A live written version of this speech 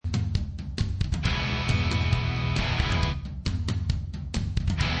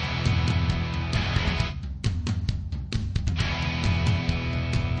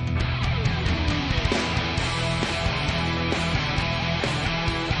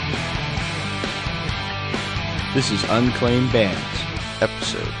This is Unclaimed Bands,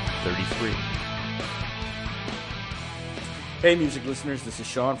 episode 33. Hey music listeners, this is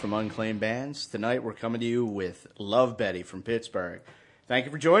Sean from Unclaimed Bands. Tonight we're coming to you with Love Betty from Pittsburgh. Thank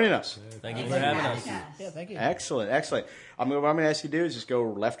you for joining us. Thank you for having us. Yeah, thank you. Excellent. What I'm going to ask you to do is just go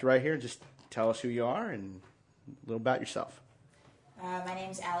left to right here and just tell us who you are and a little about yourself. My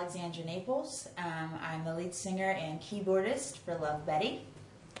name's Alexandra Naples. I'm the lead singer and keyboardist for Love Betty.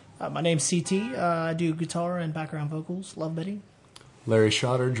 My name's CT. I do guitar and background vocals. Love Betty. Larry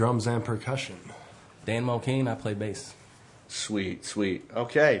Schotter, drums and percussion. Dan Mulcaine, I play bass. Sweet.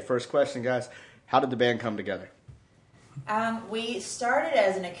 Okay, first question, guys. How did the band come together? We started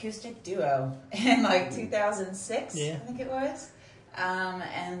as an acoustic duo in 2006, Yeah. I think it was.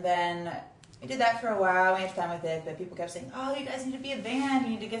 And then we did that for a while. We had fun with it, but people kept saying, "Oh, you guys need to be a band.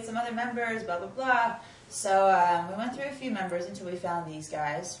 You need to get some other members, blah, blah, blah." So we went through a few members until we found these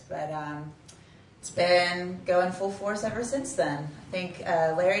guys. But it's been going full force ever since then. I think,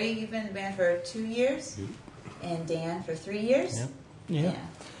 Larry, you've been in the band for 2 years, and Dan for 3 years. Yeah.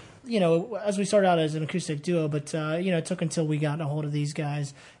 You know, as we started out as an acoustic duo, but, it took until we got a hold of these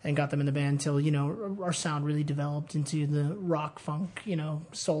guys and got them in the band until, our sound really developed into the rock, funk,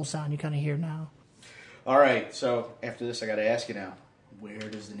 soul sound you kind of hear now. All right, so after this I got to ask you now, where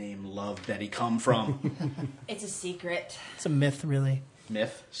does the name Love Betty come from? It's a secret. It's a myth, really.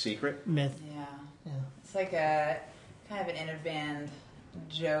 Myth? Secret? Myth. Yeah. It's like a kind of an inter-band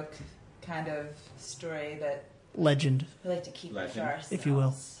joke kind of story that Legend. we like to keep Legend, for ourselves. if you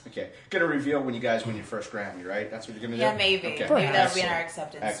will. Okay, gonna reveal when you guys win your first Grammy, right? That's what you're gonna do? Yeah, maybe. Okay. Maybe that'll be in Excellent. our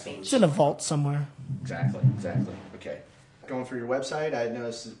acceptance Excellent. It's speech. in a vault somewhere. Exactly. Okay. Going through your website, I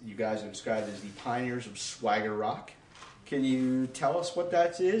noticed that you guys are described as the pioneers of swagger rock. Can you tell us what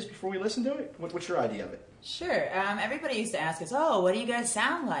that is before we listen to it? What's your idea of it? Sure. Everybody used to ask us, "Oh, what do you guys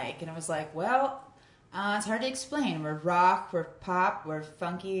sound like?" And I was like, "Well, it's hard to explain. We're rock, we're pop, we're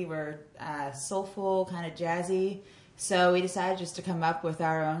funky, we're soulful, kind of jazzy." So we decided just to come up with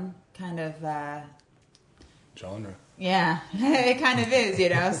our own kind of Genre. yeah, it kind of is,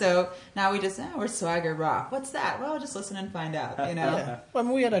 So now we're swagger rock. What's that? Well, just listen and find out, Yeah. Well, I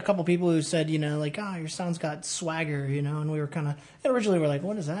mean, we had a couple people who said, your sound's got swagger, and we were kind of, originally we were like,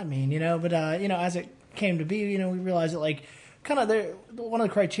 what does that mean, But, as it came to be, we realized that, kind of one of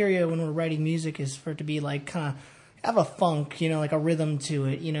the criteria when we're writing music is for it to be, kind of have a funk, like a rhythm to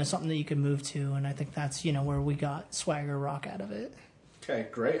it, something that you can move to. And I think that's, where we got swagger rock out of it. Okay,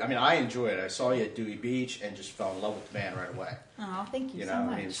 great. I mean, I enjoyed it. I saw you at Dewey Beach and just fell in love with the band right away. Oh, thank you so I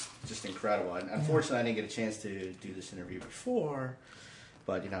much. mean, it's just incredible. And unfortunately, I didn't get a chance to do this interview before,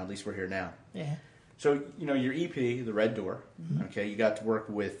 but, at least we're here now. Yeah. So, your EP, The Red Door, okay, you got to work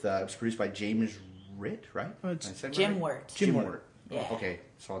with, it was produced by James Ritt, right? Oh, it's Did I say it Jim right? Wirt. Jim Wirt. Wirt. Yeah. Oh, okay,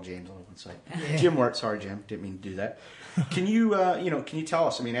 saw James on one side. Yeah. Jim Wirt, sorry, Jim, didn't mean to do that. Can you, can you tell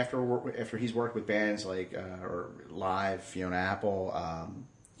us? I mean, after he's worked with bands like or Live, Fiona Apple,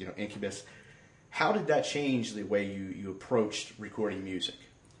 Incubus, how did that change the way you approached recording music?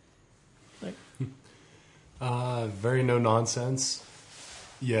 Very no nonsense,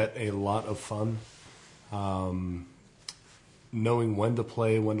 yet a lot of fun. Knowing when to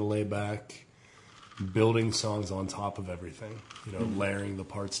play, when to lay back, building songs on top of everything. Layering the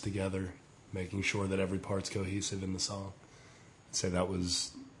parts together, making sure that every part's cohesive in the song. I'd say that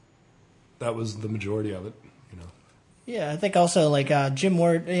was the majority of it. Yeah, I think also Jim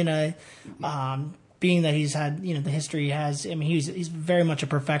Wirt, being that he's had the history he has. I mean, he's very much a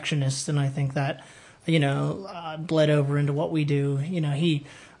perfectionist, and I think that bled over into what we do.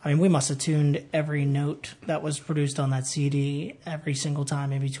 We must have tuned every note that was produced on that CD every single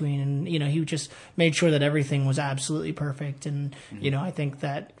time in between, and he just made sure that everything was absolutely perfect. And I think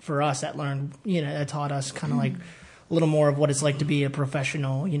that for us, that taught us kind of a little more of what it's like to be a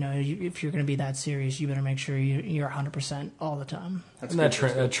professional. If you're going to be that serious, you better make sure you're 100% all the time. And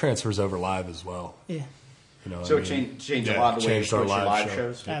that transfers over live as well. Yeah, So it changed a lot of the way you approach your live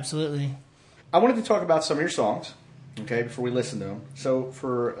shows. absolutely. I wanted to talk about some of your songs, okay, before we listen to them. So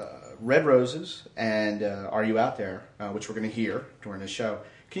for Red Roses and Are You Out There, which we're going to hear during the show,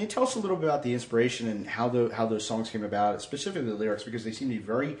 can you tell us a little bit about the inspiration and how those songs came about, specifically the lyrics, because they seem to be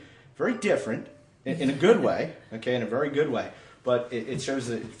very, very different in a good way, okay, in a very good way. But it shows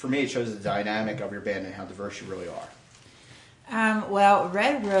for me, it shows the dynamic of your band and how diverse you really are. Well,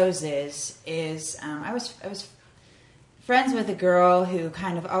 Red Roses is I was friends with a girl who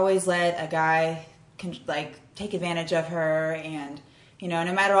kind of always let a guy take advantage of her, and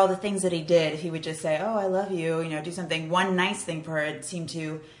no matter all the things that he did, he would just say, "Oh, I love you," do something, one nice thing for her. It seemed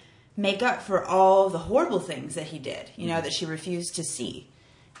to make up for all the horrible things that he did, that she refused to see.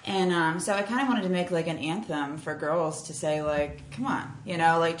 And so I kind of wanted to make like an anthem for girls to say like, come on, you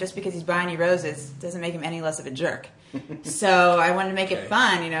know, like just because he's buying you roses doesn't make him any less of a jerk. So I wanted to make it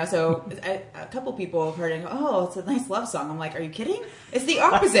fun, you know. So a couple people have heard it and go, oh, it's a nice love song. I'm like, are you kidding? It's the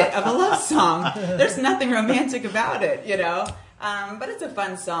opposite of a love song. There's nothing romantic about it, you know. But it's a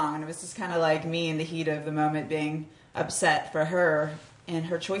fun song, and it was just kind of like me in the heat of the moment being upset for her and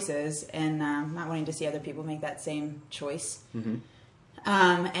her choices, and not wanting to see other people make that same choice. Mm-hmm.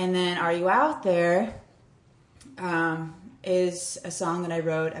 And then Are You Out There is a song that I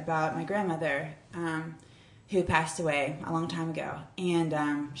wrote about my grandmother, who passed away a long time ago. And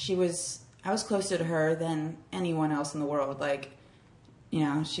I was closer to her than anyone else in the world. Like, you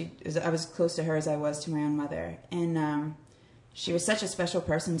know, I was close to her as I was to my own mother. And she was such a special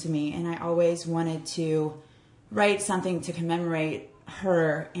person to me, and I always wanted to write something to commemorate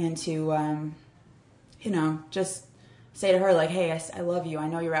her and to, you know, just say to her, like, hey, I love you. I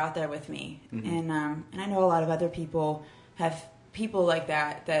know you're out there with me. Mm-hmm. And I know a lot of other people have people like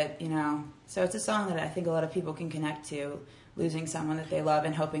that, you know. So it's a song that I think a lot of people can connect to, losing someone that they love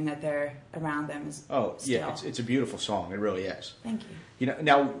and hoping that they're around them. Yeah, it's a beautiful song. It really is. Thank you. You know,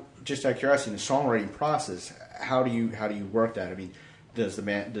 now, just out of curiosity, in the songwriting process, how do you work that? I mean, does the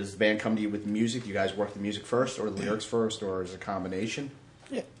band come to you with music? Do you guys work the music first, or the lyrics first, or is it a combination?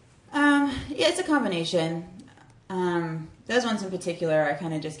 Yeah, it's a combination. Those ones in particular, I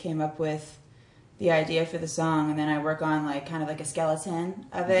kind of just came up with the idea for the song, and then I work on like kind of like a skeleton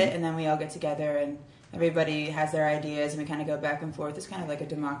of it, mm-hmm. and then we all get together and everybody has their ideas, and we kind of go back and forth. It's kind of like a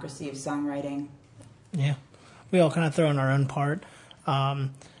democracy of songwriting. Yeah, we all kind of throw in our own part.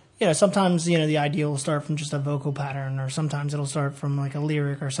 You know, sometimes, you know, the idea will start from just a vocal pattern, or sometimes it'll start from like a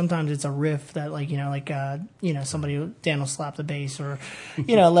lyric, or sometimes it's a riff that like, Dan will slap the bass, or,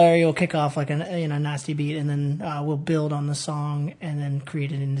 you know, Larry will kick off like a nasty beat, and then we'll build on the song and then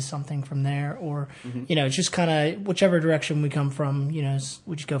create it into something from there. Or, mm-hmm. you know, it's just kind of whichever direction we come from, you know,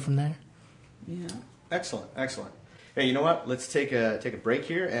 we just go from there. Yeah. Excellent. Hey, you know what? Let's take a break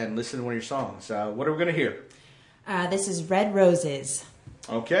here and listen to one of your songs. What are we going to hear? This is Red Roses.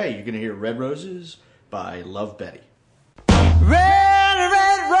 Okay, you're going to hear Red Roses by Love Betty. Red,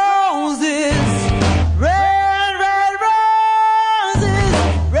 red roses, red, red roses,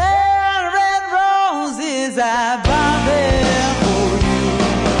 red, red roses, I bought them for you.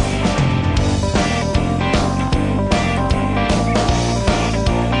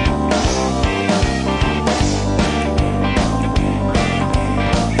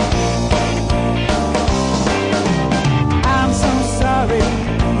 I'm so sorry,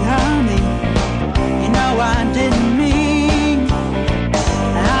 honey, you know I didn't mean.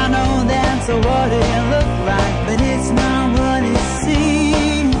 I know that's what it looked like, but it's not what it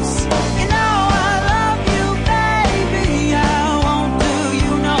seems. You know I love you,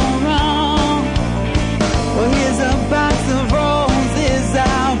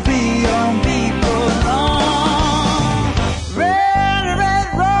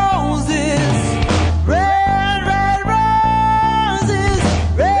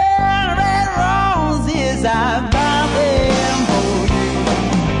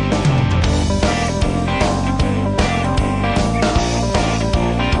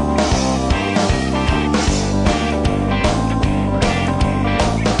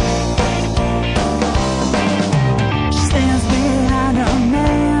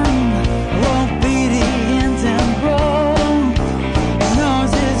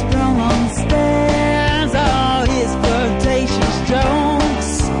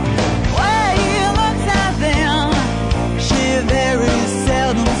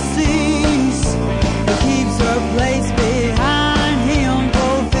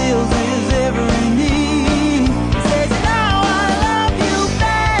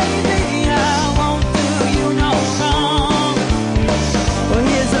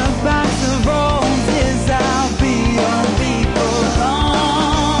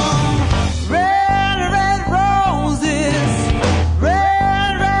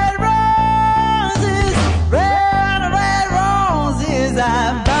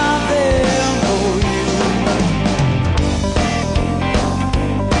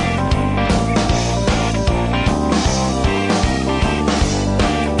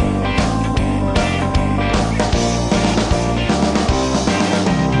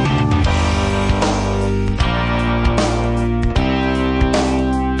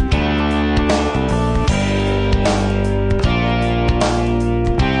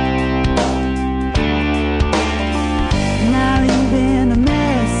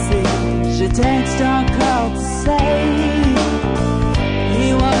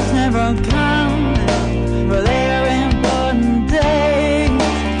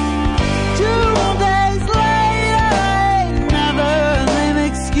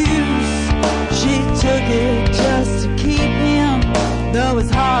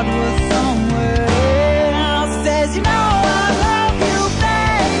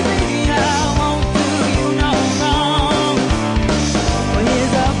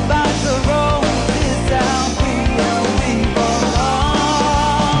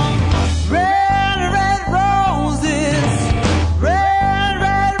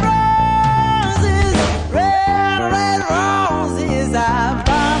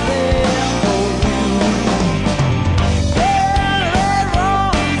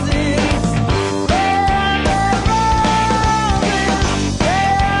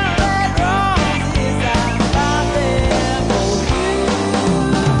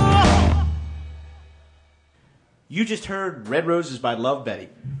 You just heard Red Roses by Love Betty.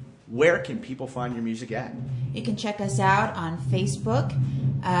 Where can people find your music at? You can check us out on Facebook,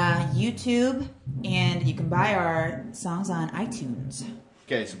 YouTube, and you can buy our songs on iTunes.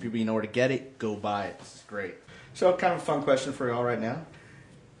 Okay, so people, you know where to get it, go buy it. This is great. So, kind of a fun question for y'all right now.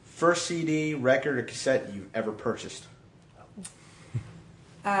 First CD, record, or cassette you've ever purchased?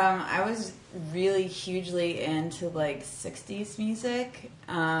 I was really hugely into like 60s music.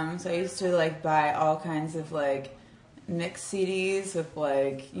 So I used to like buy all kinds of like mix CDs with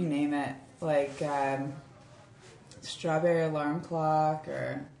like, you name it, like Strawberry Alarm Clock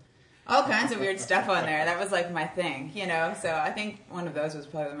or all kinds of weird stuff on there. That was like my thing, you know. So I think one of those was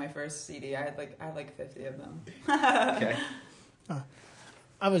probably my first CD. I had like 50 of them. Okay.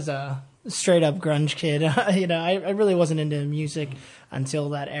 I was a straight up grunge kid. You know, I really wasn't into music until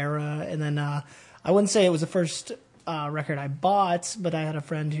that era. And then I wouldn't say it was the first record I bought, but I had a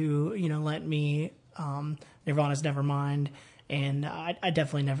friend who, you know, lent me Nirvana's Nevermind, and I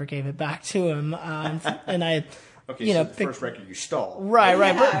definitely never gave it back to him. And I, Okay, you so know, the first record you stole. Right.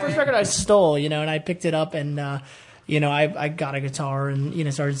 First record I stole, you know, and I picked it up and, you know, I got a guitar and, you know,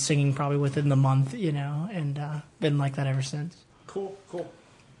 started singing probably within the month, you know, and been like that ever since. Cool.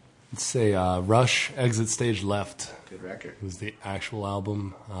 Let's say Rush, Exit Stage Left. Good record. It was the actual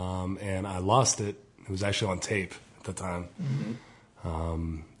album, and I lost it. It was actually on tape at the time.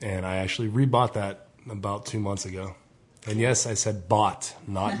 Mm-hmm. And I actually rebought that about 2 months ago. And yes, I said bought,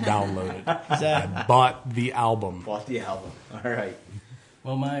 not downloaded. I bought the album. Bought the album. All right.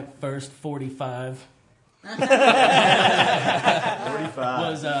 Well, my first 45 was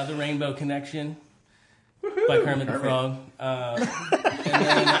The Rainbow Connection by Kermit the Frog. And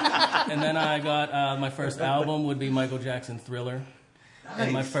then I got my first album would be Michael Jackson Thriller. Nice.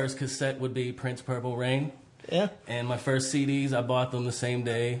 And my first cassette would be Prince Purple Rain. Yeah. And my first CDs, I bought them the same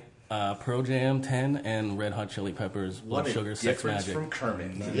day. Pearl Jam 10 and Red Hot Chili Peppers Blood Sugar Sex Magic. From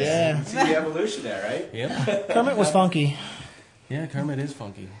Kermit. Yeah. See the evolution there, right? Yeah. Kermit was funky. Yeah, Kermit is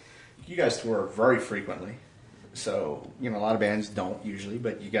funky. You guys tour very frequently. So, you know, a lot of bands don't usually,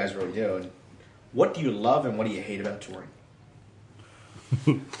 but you guys really do. And what do you love and what do you hate about touring?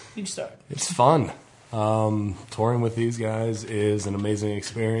 You start. It's fun. Touring with these guys is an amazing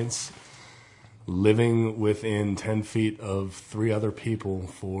experience. Living within 10 feet of 3 other people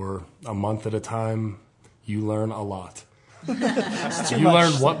for a month at a time, you learn a lot. You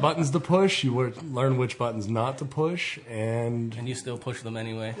learn what buttons to push, you learn which buttons not to push, and you still push them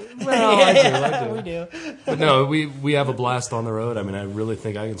anyway. Well, I do. We do. But no, we have a blast on the road. I mean, I really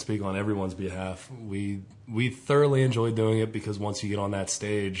think I can speak on everyone's behalf. We thoroughly enjoy doing it because once you get on that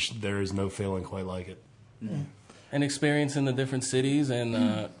stage, there is no feeling quite like it. Mm. And experiencing the different cities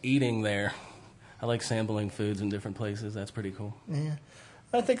and eating there. I like sampling foods in different places. That's pretty cool. Yeah.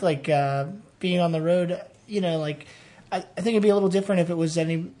 I think, like, being on the road, you know, like, I think it'd be a little different if it was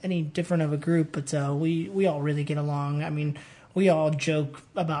any different of a group, but we all really get along. I mean, we all joke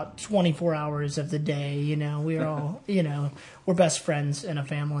about 24 hours of the day, you know. We're all, you know, we're best friends in a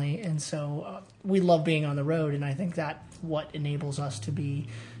family, and so we love being on the road, and I think that's what enables us to be,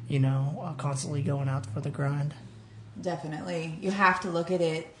 you know, constantly going out for the grind. Definitely. You have to look at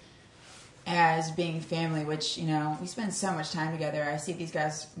it as being family, which, you know, we spend so much time together. I see these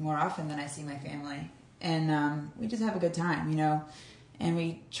guys more often than I see my family. And we just have a good time, you know, and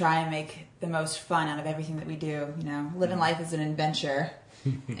we try and make the most fun out of everything that we do, you know. Living life is an adventure,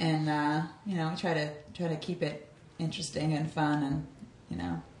 and, you know, we try to keep it interesting and fun and, you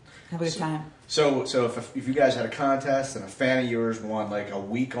know, have a good time. So if you guys had a contest and a fan of yours won like a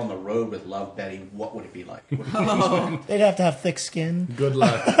week on the road with Love Betty, what would it be like? They'd have to have thick skin. Good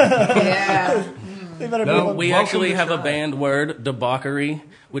luck. Yeah. They better be No, able to- we actually have a banned word, debauchery,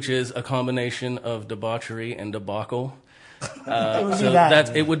 which is a combination of debauchery and debacle. it would be So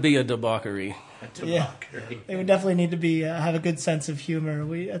that. it would be a debauchery. Yeah. They would definitely need to be have a good sense of humor.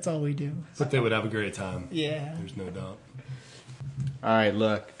 That's all we do. But they would have a great time. Yeah. There's no doubt. All right,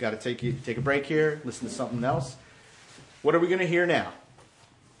 look, got to take a break here, listen to something else. What are we going to hear now?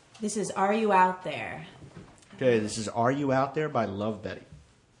 This is Are You Out There? Okay, this is Are You Out There by Love Betty.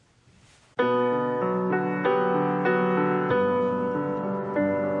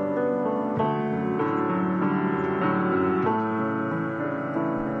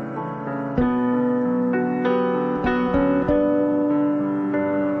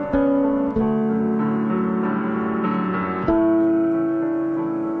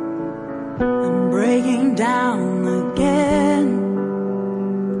 Breaking down again.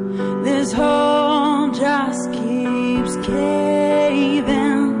 This hole just keeps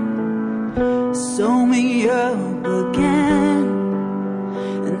caving. Sew me up again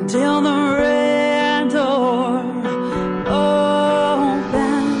until the red door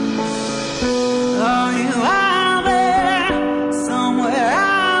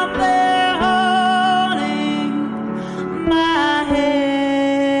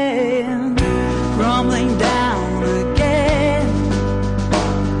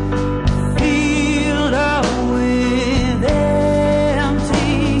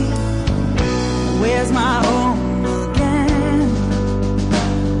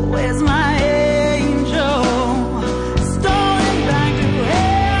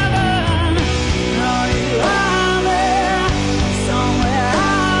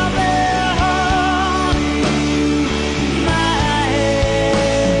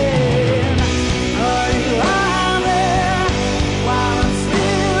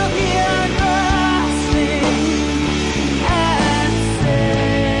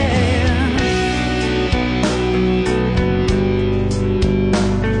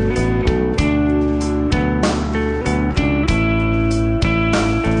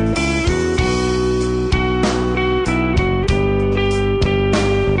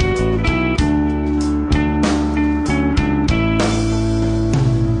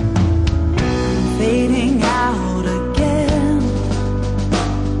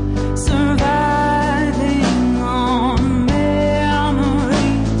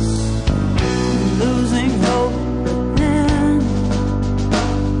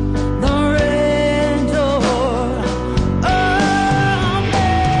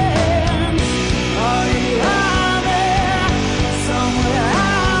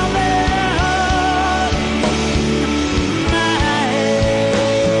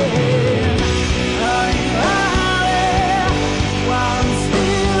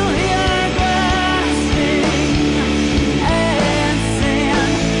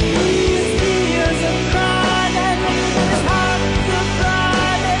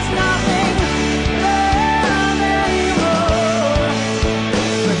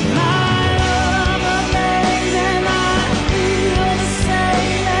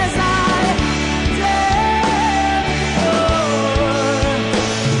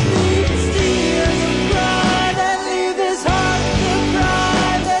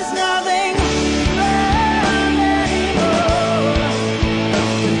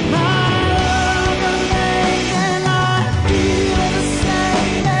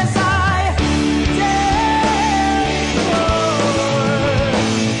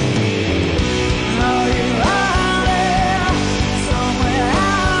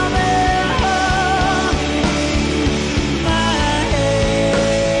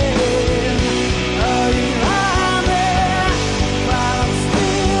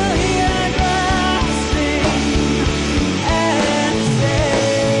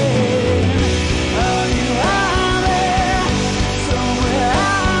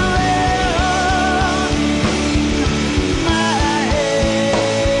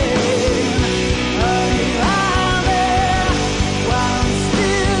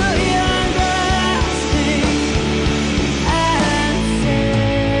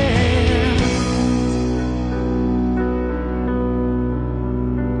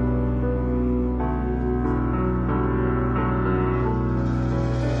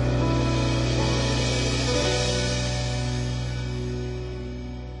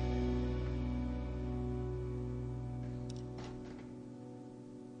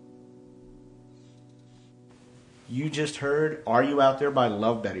You just heard "Are You Out There" by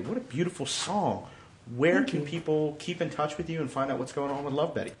Love Betty. What a beautiful song. Where can people keep in touch with you and find out what's going on with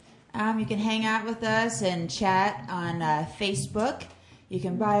Love Betty? You can hang out with us and chat on Facebook. You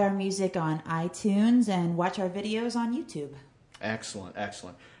can buy our music on iTunes and watch our videos on YouTube. Excellent,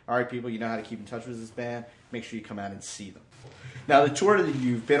 excellent. All right, people, you know how to keep in touch with this band. Make sure you come out and see them. Now, the tour that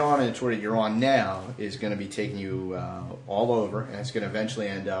you've been on and the tour that you're on now is going to be taking you all over, and it's going to eventually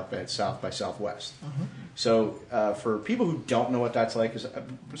end up at South by Southwest. Mm-hmm. So, for people who don't know what that's like, because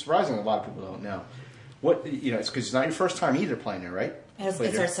surprisingly, a lot of people don't know. It's because it's not your first time either playing there, right? It's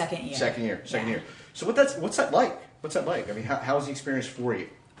our second year. Second year. So, what's that like? What's that like? I mean, how was the experience for you?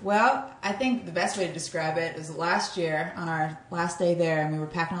 Well, I think the best way to describe it was last year on our last day there, and we were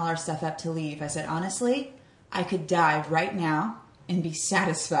packing all our stuff up to leave. I said, honestly, I could die right now and be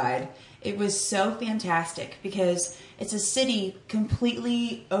satisfied. It was so fantastic because it's a city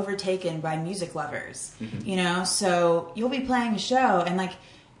completely overtaken by music lovers, so you'll be playing a show and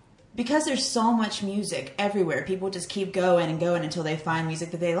because there's so much music everywhere, people just keep going and going until they find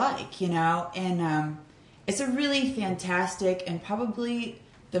music that they like, and it's a really fantastic and probably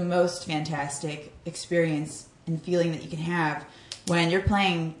the most fantastic experience and feeling that you can have when you're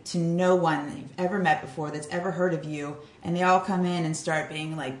playing to no one that you've ever met before that's ever heard of you, and they all come in and start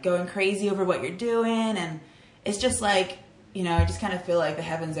being going crazy over what you're doing, and it's just I just kind of feel like the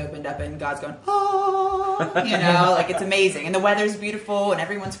heavens opened up and God's going, oh, it's amazing, and the weather's beautiful and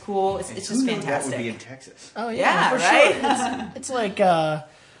everyone's cool. It's just fantastic. That would be in Texas. Oh yeah, for right? Sure. It's like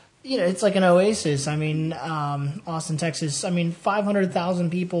it's like an oasis. I mean, Austin, Texas. I mean, 500,000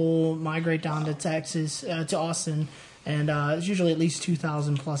 people migrate down to Texas, to Austin, and there's usually at least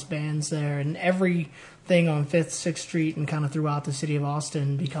 2,000 plus bands there, and everything on 5th, 6th Street and kind of throughout the city of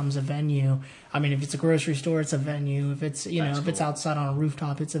Austin becomes a venue. I mean, if it's a grocery store, it's a venue. If it's, if it's outside on a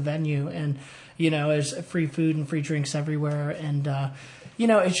rooftop, it's a venue. And, there's free food and free drinks everywhere. And,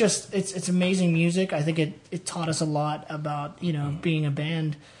 it's just, it's amazing music. I think it taught us a lot about, being a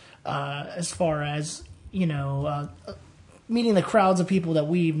band, as far as, meeting the crowds of people that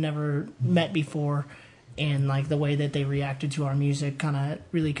we've never met before. And the way that they reacted to our music kind of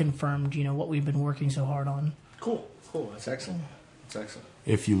really confirmed, what we've been working so hard on. Cool. That's excellent.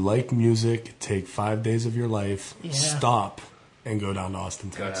 If you like music, take 5 days of your life, stop, and go down to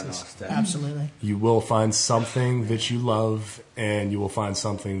Austin, Texas. Absolutely. You will find something that you love, and you will find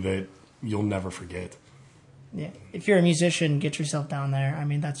something that you'll never forget. Yeah. If you're a musician, get yourself down there. I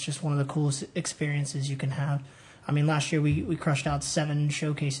mean, that's just one of the coolest experiences you can have. I mean, last year we crushed out 7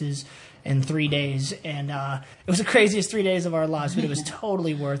 showcases in 3 days, and it was the craziest 3 days of our lives, but it was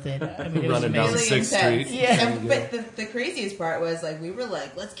totally worth it. I mean, it was running down amazing. 6th Street. Yeah. But the craziest part was we were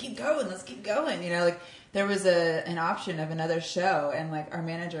let's keep going. There was an option of another show, and our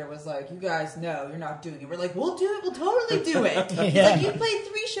manager was like, you guys, no, you're not doing it. We're like, we'll do it. We'll totally do it. He's Yeah. like, you played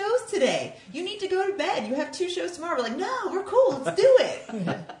 3 shows today. You need to go to bed. You have 2 shows tomorrow. We're like, no, we're cool. Let's do it.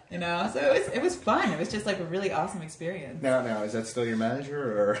 So it was fun. It was just a really awesome experience. Now, is that still your manager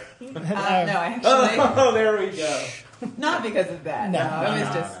or? No, actually, Oh, there we go. not because of that. No, it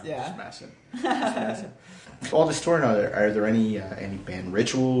was just Just messing. All this touring, are there any band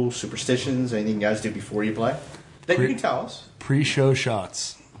rituals, superstitions, anything you guys do before you play that you can tell us? Pre-show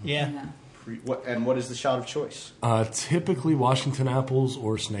shots. Yeah. What is the shot of choice? Typically Washington apples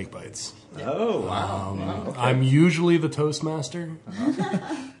or snake bites. Oh, wow. Okay. I'm usually the Toastmaster.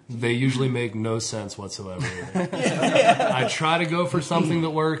 They usually make no sense whatsoever. I try to go for something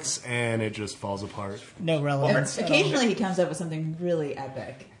that works, and it just falls apart. No relevance. occasionally he comes up with something really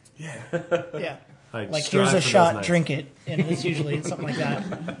epic. Yeah. Like here's a shot, drink it. And it's usually something like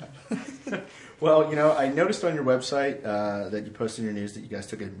that. Well, I noticed on your website that you posted in your news that you guys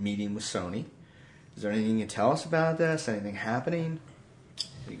took a meeting with Sony. Is there anything you can tell us about this? Anything happening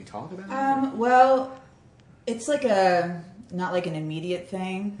that you can talk about? Well, it's not an immediate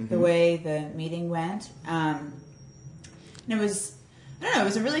thing, the way the meeting went. And it was, it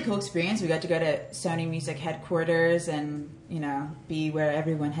was a really cool experience. We got to go to Sony Music headquarters and, be where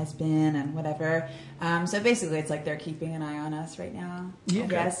everyone has been and whatever. So basically it's they're keeping an eye on us right now, I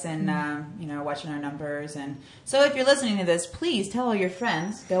guess, and, watching our numbers. And so if you're listening to this, please tell all your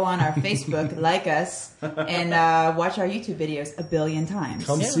friends, go on our Facebook, like us, and watch our YouTube videos 1 billion times.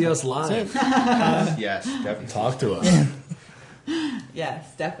 Come see us live. Yes, definitely. Talk to us.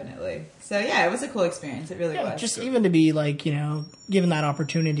 Yes, definitely. So yeah, it was a cool experience. It really was. Just even to be given that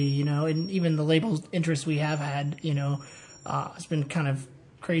opportunity, and even the label's interest we have had, it's been kind of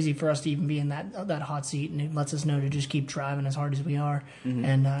crazy for us to even be in that hot seat, and it lets us know to just keep driving as hard as we are,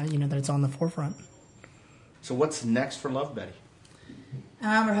 and that it's on the forefront. So what's next for Love Betty?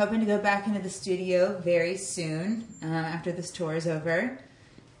 We're hoping to go back into the studio very soon after this tour is over.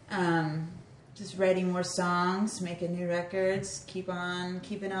 Just writing more songs, making new records, keep on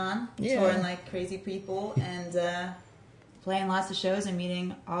keeping on, touring like crazy people, and playing lots of shows and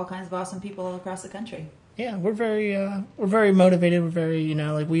meeting all kinds of awesome people all across the country. Yeah, we're very motivated. We're very,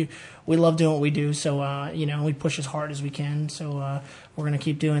 like we love doing what we do. So, we push as hard as we can. So, we're going to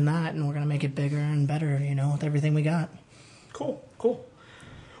keep doing that, and we're going to make it bigger and better, with everything we got. Cool.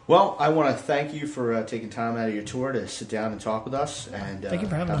 Well, I want to thank you for taking time out of your tour to sit down and talk with us and thank you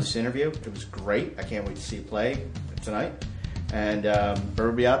for having have us. This interview. It was great. I can't wait to see you play tonight. And for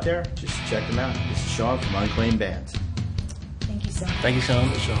everybody out there, just check them out. This is Sean from Unclaimed Bands. Thank you, Sean. Thank you, Sean.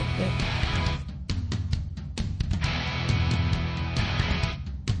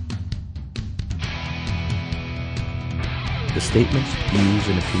 The statements, views,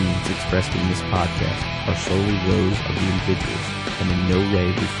 and opinions expressed in this podcast are solely those of the individuals and in no way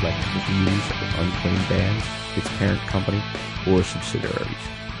reflect the views of Unclaimed Bands, its parent company, or subsidiaries.